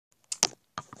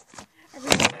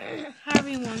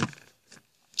everyone.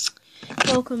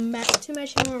 Welcome back to my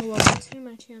channel, or welcome to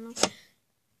my channel.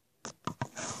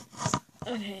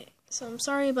 Okay, so I'm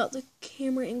sorry about the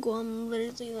camera angle. I'm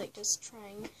literally like just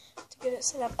trying to get it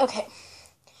set up. Okay,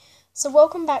 so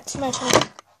welcome back to my channel.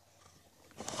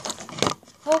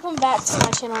 Welcome back to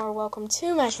my channel, or welcome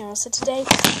to my channel. So today,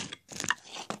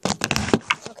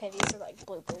 okay, these are like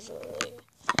bloopers, really.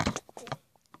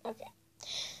 Okay,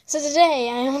 so today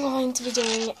I am going to be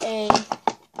doing a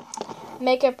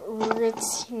makeup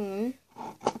routine.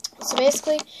 So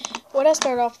basically, what I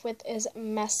start off with is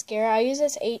mascara. I use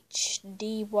this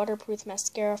HD waterproof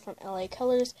mascara from LA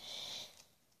Colors.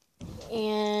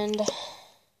 And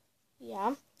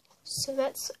yeah, so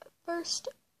that's first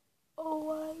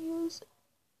what I use.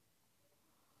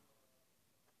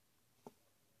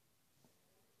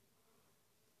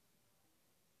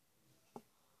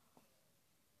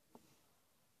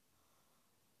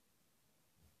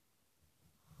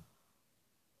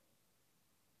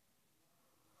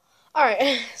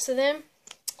 Alright, so then,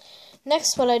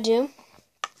 next what I do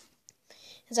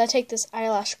is I take this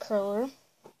eyelash curler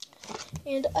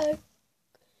and I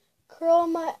curl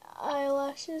my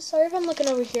eyelashes. Sorry if I'm looking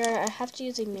over here. I have to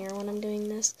use a mirror when I'm doing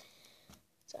this.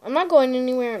 So I'm not going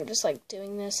anywhere. I'm just like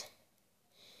doing this.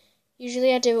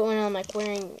 Usually I do it when I'm like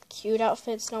wearing cute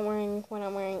outfits, not when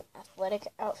I'm wearing athletic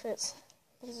outfits.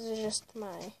 This is just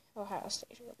my Ohio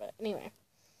State shirt, but anyway.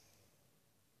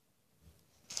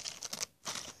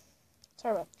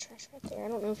 Sorry about the trash right there. I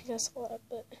don't know if you guys saw that,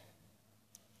 but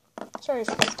sorry if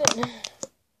you guys didn't.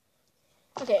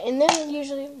 Okay, and then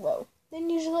usually,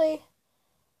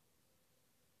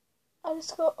 I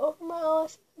just go over my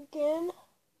eyelashes again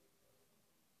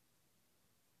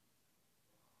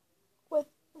with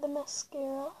the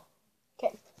mascara.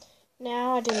 Okay,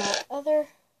 now I do my other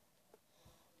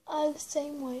eye the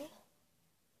same way.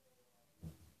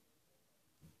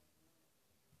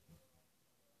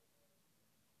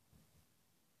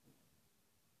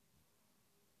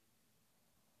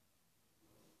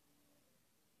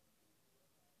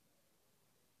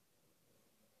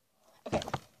 Okay,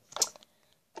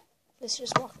 this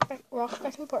just rock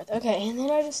back and forth. Okay, and then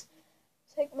I just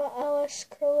take my eyelash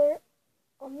curler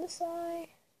on this eye,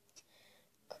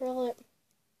 curl it.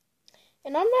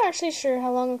 And I'm not actually sure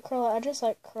how long I curl it. I just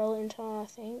like curl it until I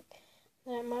think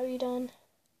that it might be done.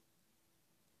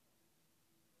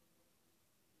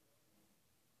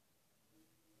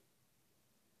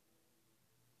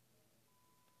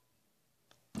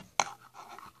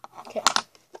 Okay,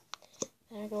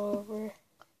 and I go over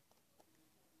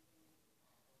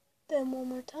them one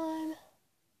more time.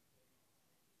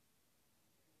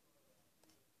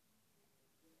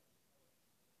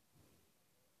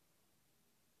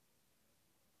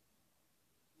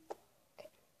 Okay,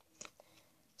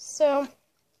 so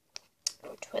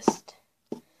I'll twist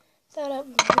that up.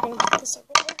 I'm going to put this over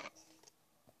there.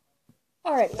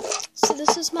 Alrighty, so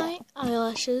this is my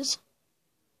eyelashes.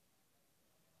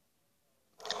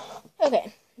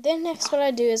 Okay, then next what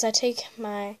I do is I take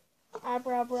my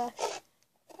eyebrow brush.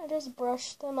 I just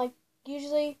brush them, like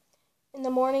usually in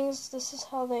the mornings, this is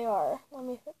how they are. Let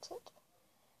me fix it.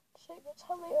 That's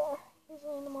how they are,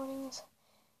 usually in the mornings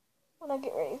when I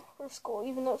get ready for school,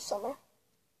 even though it's summer.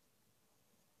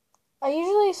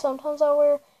 Sometimes I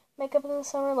wear makeup in the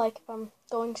summer, like if I'm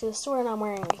going to the store and I'm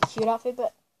wearing a cute outfit,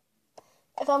 but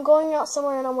if I'm going out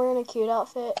somewhere and I'm wearing a cute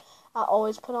outfit, I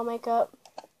always put on makeup.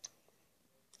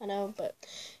 I know, but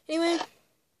anyway,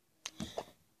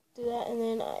 do that, and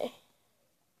then I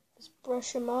just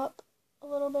brush them up a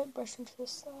little bit, brush them to the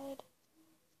side,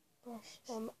 brush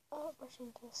them up, brush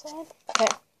them to the side. Okay,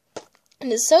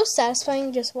 and it's so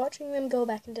satisfying just watching them go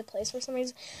back into place for some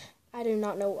reason. I do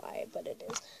not know why, but it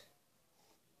is.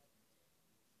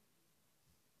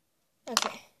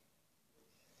 Okay.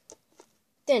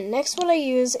 Then next what I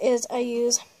use is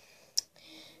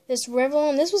this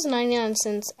Revlon. This was 99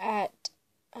 cents at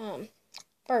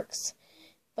Burke's,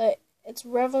 but it's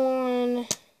Revlon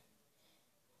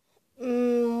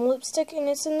lipstick, and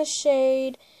it's in the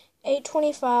shade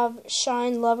 825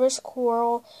 Shine Lover's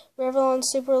Coral Revlon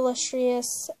Super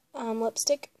Lustrous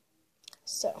lipstick.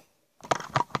 So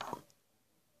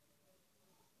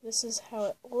this is how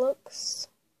it looks,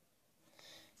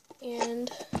 and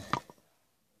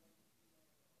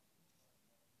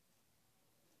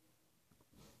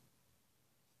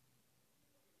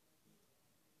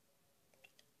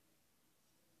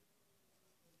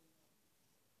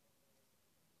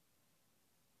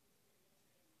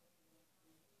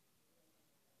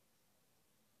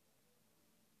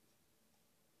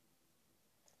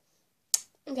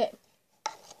okay,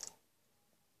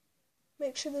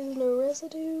 make sure there's no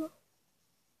residue.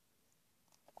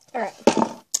 Alright,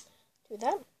 do do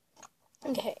that.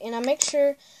 Okay, and I make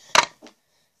sure,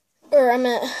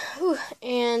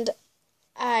 and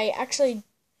I actually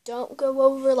don't go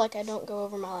over, like, I don't go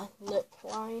over my lip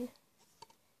line.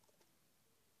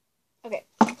 Okay,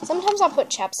 sometimes I'll put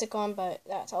chapstick on, but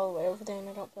that's all the way over there, and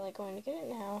I don't feel like going to get it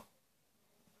now.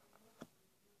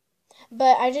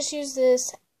 But I just use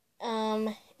this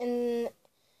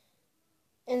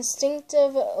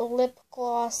Instinctive Lip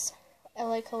Gloss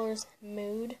LA Colors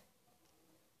Mood.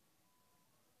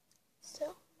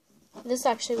 So, this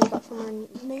actually we got from our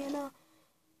Nana.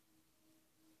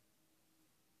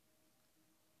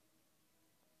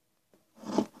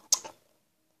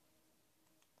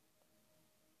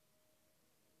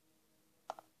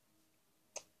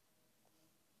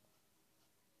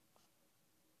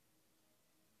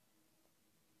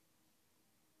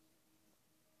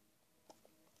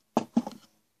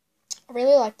 I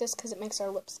really like this because it makes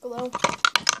our lips glow.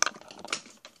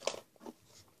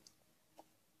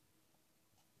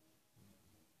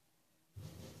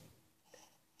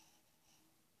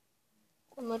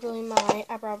 And literally my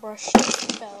eyebrow brush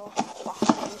fell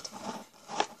behind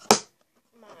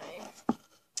my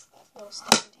little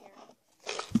stand here.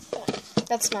 But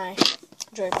that's my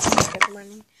joy makeup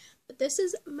running. But this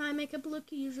is my makeup look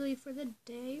usually for the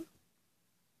day.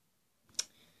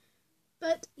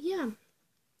 But yeah.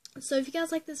 So if you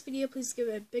guys like this video, please give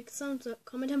it a big thumbs up,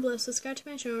 comment down below, subscribe to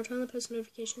my channel, turn on the post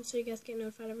notifications so you guys get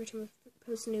notified every time I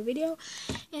post a new video.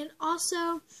 And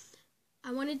also,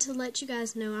 I wanted to let you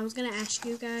guys know, I was going to ask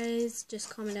you guys, just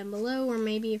comment down below, or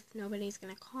maybe if nobody's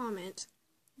going to comment,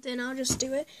 then I'll just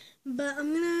do it. But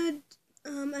I'm going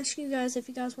to ask you guys if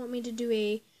you guys want me to do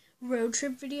a road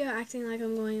trip video, acting like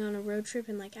I'm going on a road trip,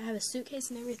 and like I have a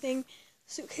suitcase and everything.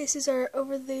 Suitcases are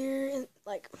over there, and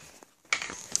like,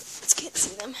 can't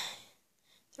see them.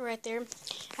 They're right there.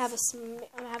 I have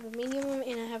a medium one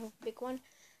and I have a big one.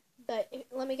 But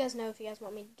let me guys know if you guys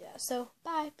want me to do that. So,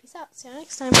 bye. Peace out. See you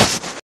next time.